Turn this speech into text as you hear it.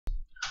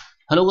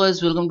Hello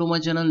guys, welcome to my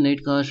channel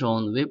NetCast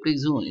on WebTech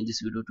Zone. In this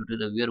video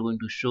tutorial, we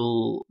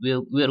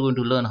are going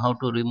to learn how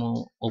to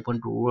remove open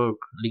to work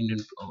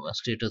LinkedIn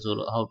status,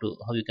 or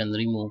how you can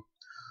remove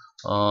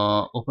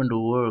open to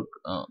work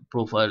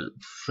profile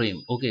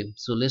frame. Okay,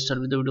 so let's start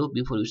with the video.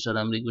 Before we start,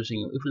 I'm requesting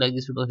you, if you like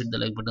this video, hit the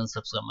like button,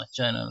 subscribe my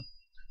channel,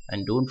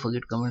 and don't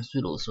forget comments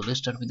below. So let's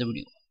start with the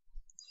video.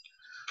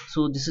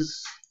 So this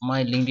is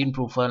my LinkedIn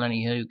profile, and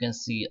here you can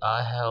see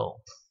I have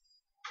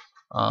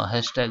a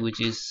hashtag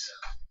which is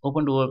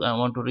open to work. I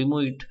want to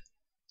remove it.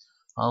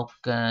 How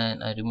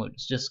can I remove it?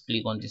 Just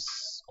click on this,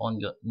 on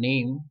your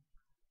name,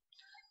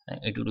 and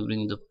it will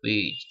bring the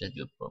page, that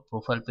your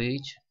profile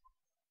page.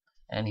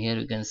 And here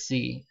you can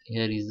see,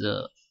 here is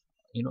the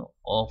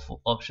off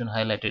option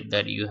highlighted,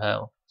 that you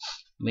have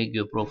make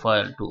your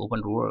profile to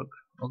open to work.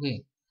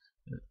 Okay,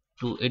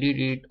 to edit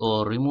it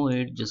or remove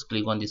it, just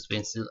click on this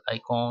pencil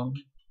icon,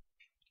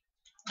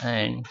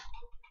 and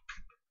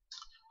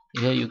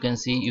here you can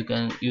see you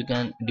can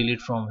delete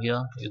from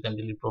here. You can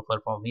delete profile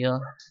from here,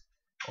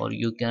 or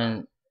you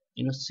can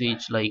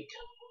switch like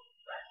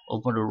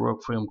open to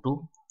work frame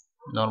to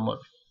normal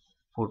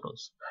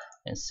photos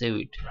and save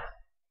it.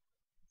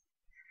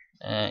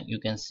 And you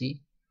can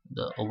see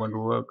the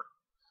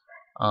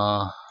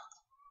uh,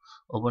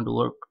 open to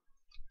work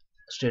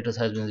status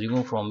has been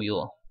removed from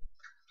your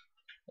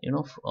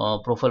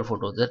profile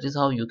photo. That is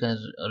how you can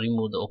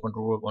remove the open to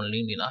work on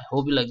LinkedIn. I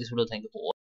hope you like this video. Thank you for watching.